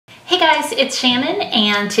guys, it's Shannon,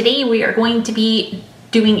 and today we are going to be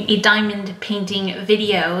doing a diamond painting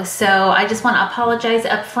video. So I just want to apologize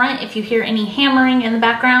up front if you hear any hammering in the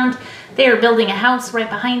background. They are building a house right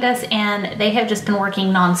behind us and they have just been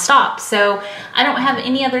working non-stop. So I don't have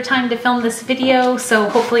any other time to film this video, so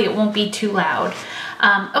hopefully it won't be too loud.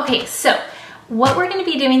 Okay, so what we're going to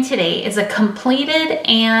be doing today is a completed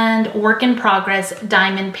and work in progress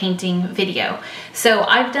diamond painting video. So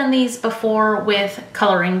I've done these before with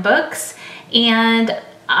coloring books, and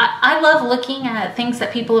I love looking at things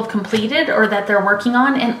that people have completed or that they're working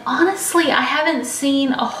on. And honestly, I haven't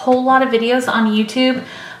seen a whole lot of videos on YouTube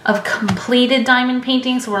of completed diamond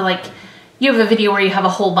paintings where like you have a video where you have a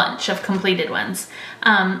whole bunch of completed ones.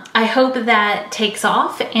 I hope that takes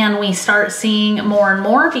off and we start seeing more and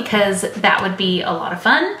more, because that would be a lot of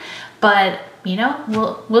fun. But you know,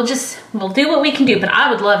 we'll do what we can do, but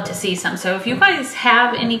I would love to see some. So if you guys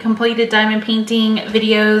have any completed diamond painting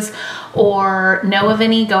videos or know of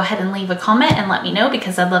any, go ahead and leave a comment and let me know,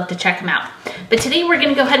 because I'd love to check them out. But today we're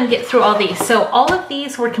gonna go ahead and get through all these. So all of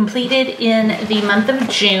these were completed in the month of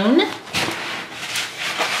June,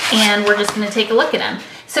 and we're just gonna take a look at them.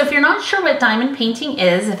 So if you're not sure what diamond painting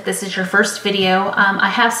is, if this is your first video, I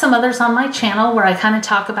have some others on my channel where I kind of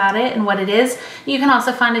talk about it and what it is. You can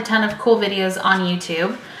also find a ton of cool videos on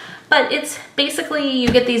YouTube. But it's basically, you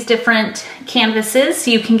get these different canvases.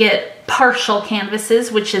 You can get partial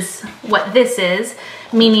canvases, which is what this is,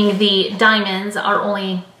 meaning the diamonds are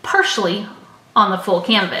only partially on the full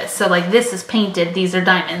canvas. So like this is painted, these are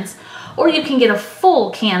diamonds. Or you can get a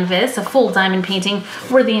full canvas, a full diamond painting,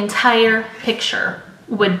 where the entire picture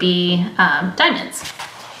would be diamonds.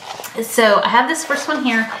 So I have this first one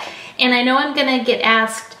here, and I know I'm gonna get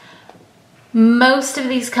asked, most of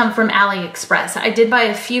these come from AliExpress. I did buy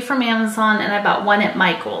a few from Amazon and I bought one at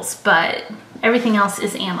Michael's, but everything else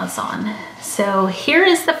is Amazon. So here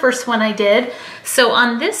is the first one I did. So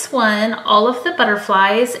on this one, all of the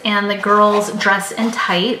butterflies and the girl's dress and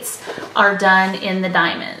tights are done in the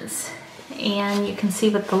diamonds. And you can see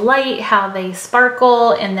with the light how they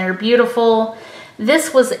sparkle and they're beautiful.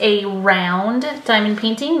 This was a round diamond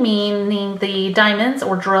painting, meaning the diamonds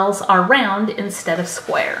or drills are round instead of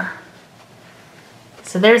square.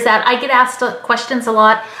 So there's that. I get asked questions a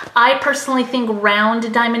lot. I personally think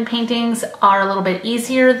round diamond paintings are a little bit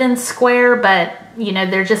easier than square, but you know,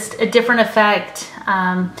 they're just a different effect.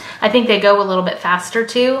 I think they go a little bit faster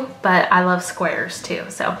too, but I love squares too.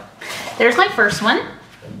 So there's my first one.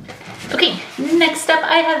 Okay, next up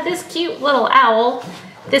I have this cute little owl.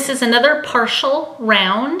 This is another partial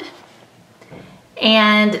round,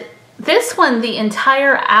 and this one, the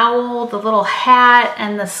entire owl, the little hat,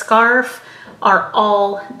 and the scarf are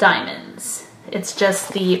all diamonds. It's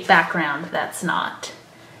just the background that's not.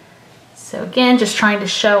 So again, just trying to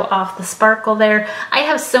show off the sparkle there. I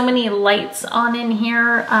have so many lights on in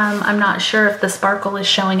here, I'm not sure if the sparkle is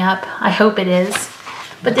showing up. I hope it is.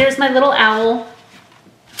 But there's my little owl.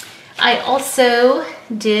 I also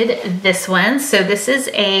did this one. So this is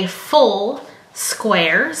a full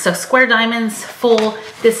square. So square diamonds, full,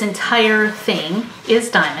 this entire thing is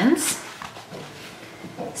diamonds.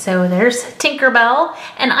 So there's Tinkerbell.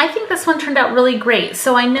 And I think this one turned out really great.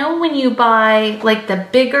 So I know when you buy, like the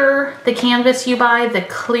bigger the canvas you buy, the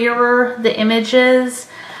clearer the image is.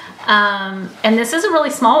 And this is a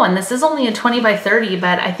really small one. This is only a 20 by 30,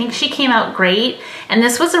 but I think she came out great. And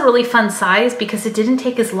this was a really fun size because it didn't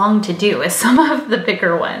take as long to do as some of the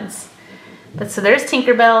bigger ones. But so there's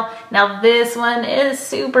Tinkerbell. Now this one is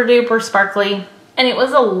super duper sparkly, and it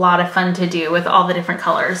was a lot of fun to do with all the different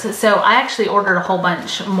colors. So I actually ordered a whole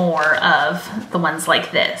bunch more of the ones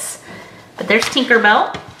like this. But there's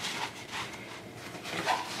Tinkerbell.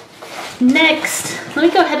 Next, let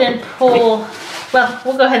me go ahead and pull. Well,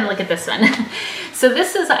 we'll go ahead and look at this one. So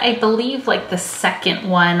this is, I believe, like the second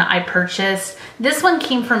one I purchased. This one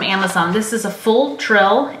came from Amazon. This is a full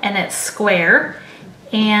drill and it's square.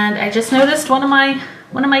 And I just noticed one of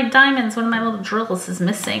my diamonds, one of my little drills is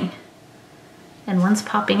missing. And one's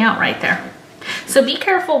popping out right there. So be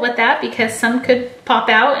careful with that, because some could pop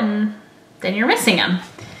out and then you're missing them.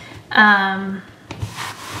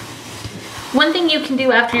 One thing you can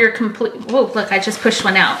do after you're complete, whoa, look, I just pushed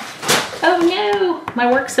one out. Oh no,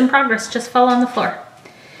 my works in progress just fell on the floor.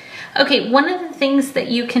 Okay, one of the things that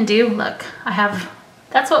you can do, look, I have,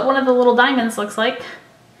 that's what one of the little diamonds looks like.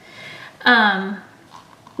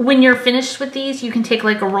 When you're finished with these, you can take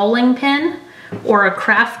like a rolling pin or a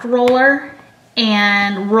craft roller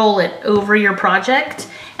and roll it over your project,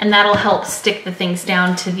 and that'll help stick the things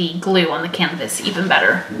down to the glue on the canvas even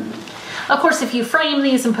better. Of course, if you frame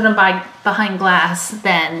these and put them behind glass,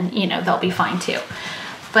 then, you know, they'll be fine too.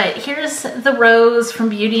 But here's the rose from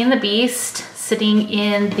Beauty and the Beast sitting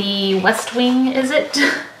in the West Wing, is it?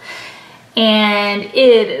 And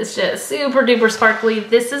it is just super duper sparkly.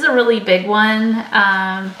 This is a really big one.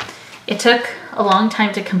 It took a long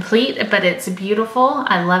time to complete, but it's beautiful.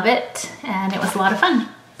 I love it, and it was a lot of fun.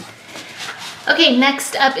 Okay,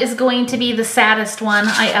 next up is going to be the saddest one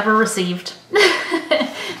I ever received.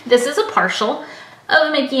 This is a partial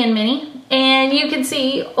of Mickey and Minnie, and you can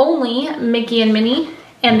see only Mickey and Minnie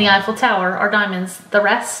and the Eiffel Tower are diamonds. The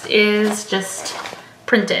rest is just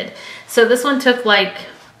printed. So this one took like,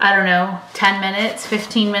 I don't know, 10 minutes,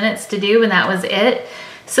 15 minutes to do, and that was it.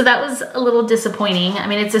 So that was a little disappointing. I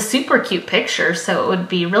mean, it's a super cute picture, so it would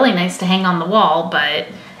be really nice to hang on the wall, but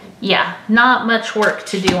yeah, not much work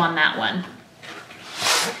to do on that one.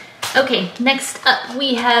 Okay, next up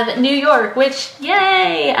we have New York, which,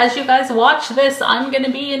 yay, as you guys watch this, I'm gonna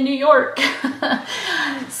be in New York.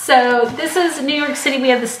 So this is New York City. We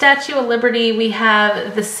have the Statue of Liberty, we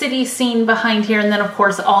have the city scene behind here, and then of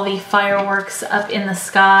course all the fireworks up in the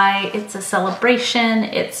sky. It's a celebration,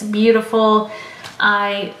 it's beautiful.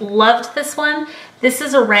 I loved this one. This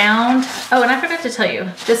is a round. Oh, and I forgot to tell you,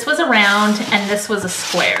 this was a round and this was a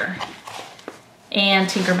square. And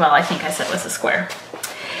Tinkerbell, I think I said, was a square.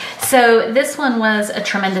 So this one was a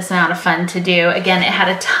tremendous amount of fun to do. Again, it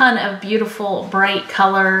had a ton of beautiful, bright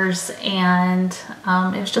colors, and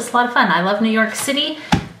it was just a lot of fun. I love New York City.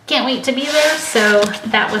 Can't wait to be there, so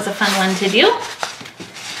that was a fun one to do.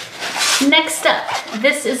 Next up,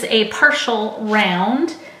 this is a partial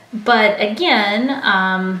round, but again,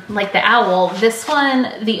 like the owl, this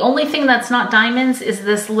one, the only thing that's not diamonds is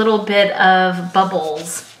this little bit of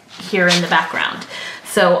bubbles here in the background.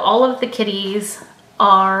 So all of the kitties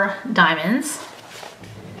are diamonds. So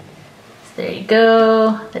there you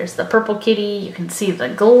go. There's the purple kitty. You can see the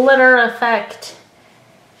glitter effect.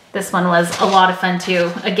 This one was a lot of fun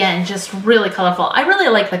too. Again, just really colorful. I really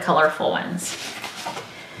like the colorful ones.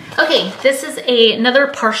 Okay, this is another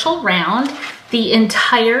partial round. The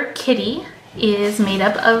entire kitty is made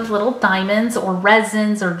up of little diamonds or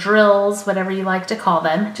resins or drills, whatever you like to call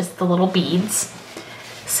them, just the little beads.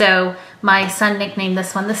 So my son nicknamed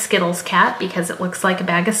this one the Skittles cat because it looks like a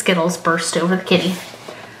bag of Skittles burst over the kitty.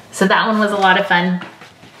 So that one was a lot of fun.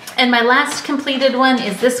 And my last completed one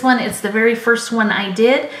is this one. It's the very first one I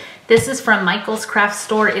did. This is from Michael's Craft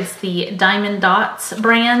Store. It's the Diamond Dots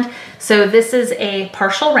brand. So this is a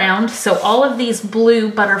partial round. So all of these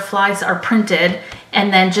blue butterflies are printed,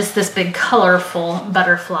 and then just this big colorful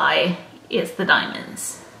butterfly is the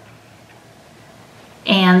diamonds.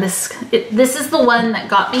 And this is the one that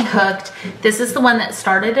got me hooked. This is the one that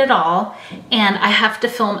started it all. And I have to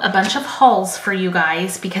film a bunch of hauls for you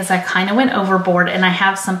guys because I kind of went overboard, and I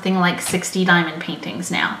have something like 60 diamond paintings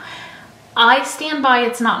now. I stand by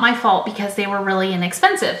it's not my fault because they were really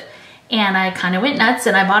inexpensive. And I kind of went nuts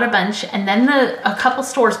and I bought a bunch, and then a couple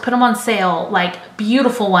stores put them on sale, like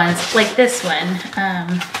beautiful ones, like this one.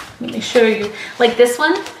 Let me show you. Like this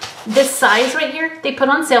one, this size right here, they put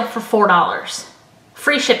on sale for $4.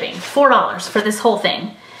 Free shipping, $4 for this whole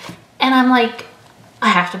thing. And I'm like, I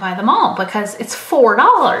have to buy them all because it's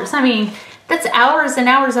 $4. I mean, that's hours and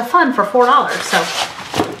hours of fun for $4.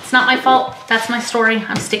 So it's not my fault. That's my story.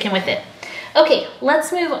 I'm sticking with it. Okay,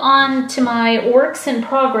 let's move on to my works in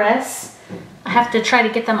progress. I have to try to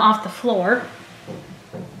get them off the floor.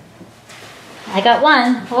 I got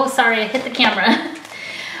one. Oh, sorry, I hit the camera.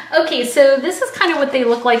 Okay, so this is kind of what they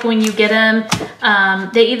look like when you get them.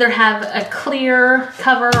 They either have a clear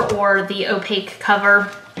cover or the opaque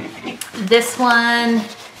cover. This one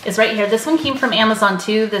is right here. This one came from Amazon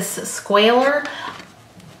too, this Squaler,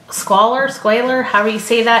 however you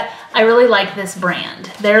say that. I really like this brand.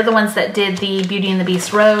 They're the ones that did the Beauty and the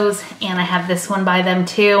Beast rose, and I have this one by them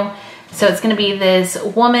too. So it's gonna be this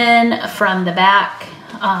woman from the back.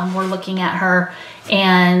 We're looking at her,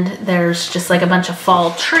 and there's just like a bunch of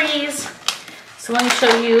fall trees. So let me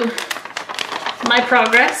show you my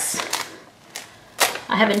progress.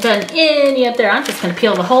 I haven't done any up there. I'm just gonna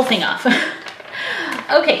peel the whole thing off.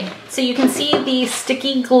 Okay, so you can see the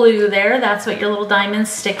sticky glue there. That's what your little diamonds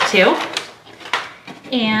stick to.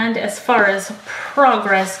 And as far as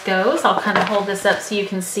progress goes, I'll kind of hold this up so you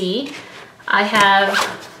can see. I have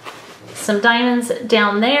some diamonds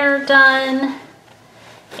down there done,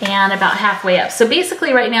 and about halfway up. So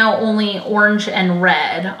basically right now only orange and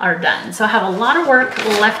red are done. So I have a lot of work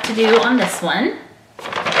left to do on this one.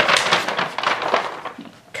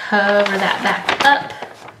 Cover that back up,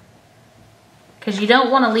 because you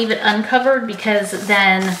don't want to leave it uncovered, because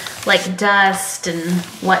then like dust and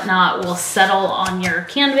whatnot will settle on your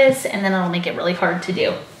canvas, and then it'll make it really hard to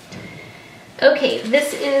do. Okay,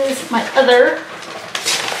 this is my other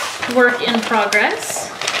work in progress.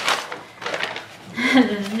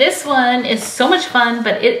 This one is so much fun,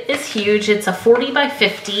 but it is huge. It's a 40 by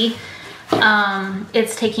 50.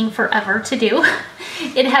 It's taking forever to do.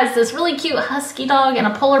 It has this really cute husky dog and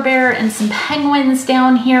a polar bear and some penguins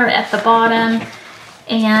down here at the bottom.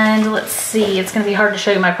 And let's see, it's gonna be hard to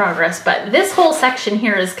show you my progress, but this whole section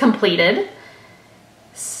here is completed.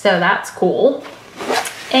 So that's cool.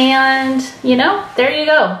 And you know, there you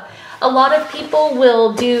go. A lot of people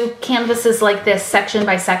will do canvases like this section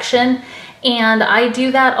by section. And I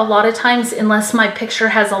do that a lot of times unless my picture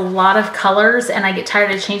has a lot of colors and I get tired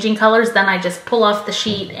of changing colors, then I just pull off the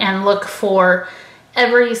sheet and look for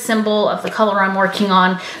every symbol of the color I'm working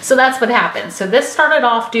on. So that's what happens. So this started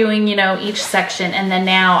off doing, you know, each section, and then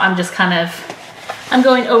now I'm just I'm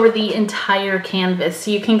going over the entire canvas. So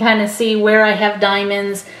you can kind of see where I have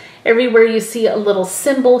diamonds. Everywhere you see a little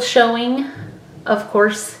symbol showing, of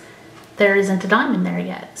course, there isn't a diamond there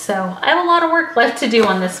yet. So I have a lot of work left to do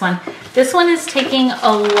on this one. This one is taking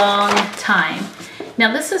a long time.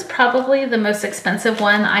 Now this is probably the most expensive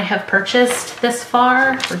one I have purchased thus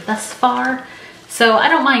far. So I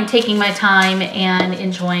don't mind taking my time and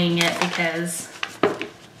enjoying it because,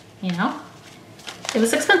 you know, it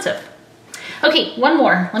was expensive. Okay, one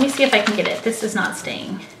more. Let me see if I can get it. This is not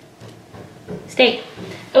staying. Stay.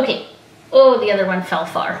 Okay. Oh, the other one fell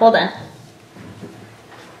far. Hold on.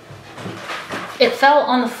 It fell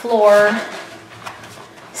on the floor,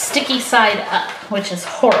 sticky side up, which is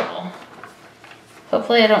horrible.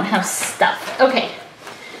 Hopefully I don't have stuff. Okay,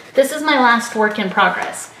 this is my last work in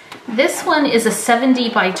progress. This one is a 70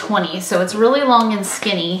 by 20, so it's really long and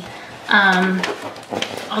skinny.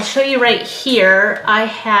 I'll show you right here. I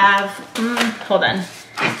have, hold on.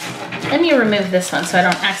 Let me remove this one so I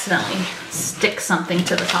don't accidentally stick something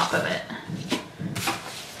to the top of it.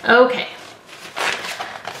 Okay.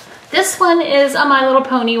 This one is a My Little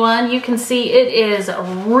Pony one. You can see it is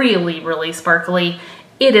really, really sparkly.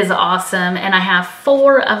 It is awesome, and I have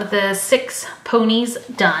 4 of the 6 ponies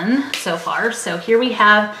done so far. So here we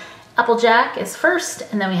have Applejack is first,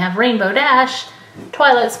 and then we have Rainbow Dash,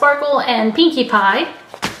 Twilight Sparkle, and Pinkie Pie.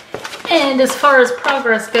 And as far as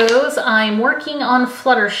progress goes, I'm working on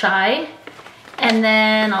Fluttershy, and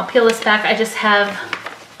then I'll peel this back. I just have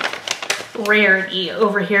Rarity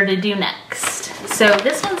over here to do next. So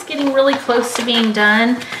this one's getting really close to being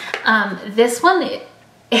done. This one, it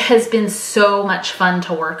has been so much fun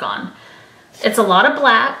to work on. It's a lot of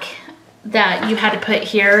black that you had to put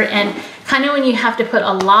here, and kind of when you have to put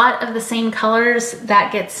a lot of the same colors,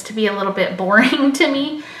 that gets to be a little bit boring to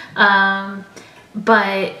me.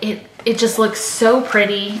 But it just looks so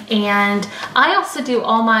pretty. And I also do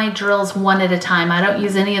all my drills one at a time. I don't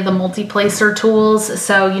use any of the multi-placer tools.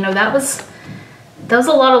 So, you know, that was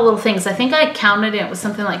a lot of little things. I think I counted it was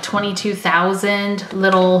something like 22,000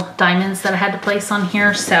 little diamonds that I had to place on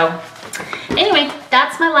here. So anyway,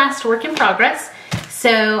 that's my last work in progress.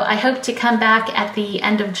 So I hope to come back at the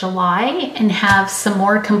end of July and have some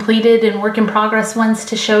more completed and work in progress ones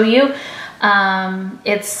to show you.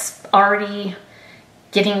 It's already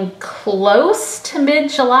getting close to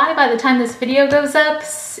mid-July by the time this video goes up,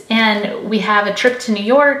 and we have a trip to New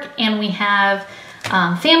York, and we have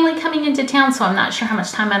family coming into town, so I'm not sure how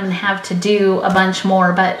much time I'm gonna have to do a bunch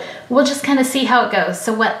more, but we'll just kind of see how it goes.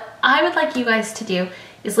 So what I would like you guys to do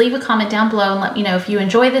is leave a comment down below and let me know if you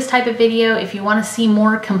enjoy this type of video, if you want to see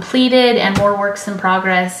more completed and more works in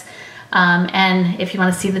progress, and if you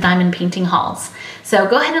want to see the diamond painting hauls. So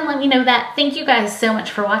go ahead and let me know that. Thank you guys so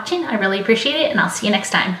much for watching. I really appreciate it, and I'll see you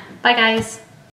next time. Bye guys.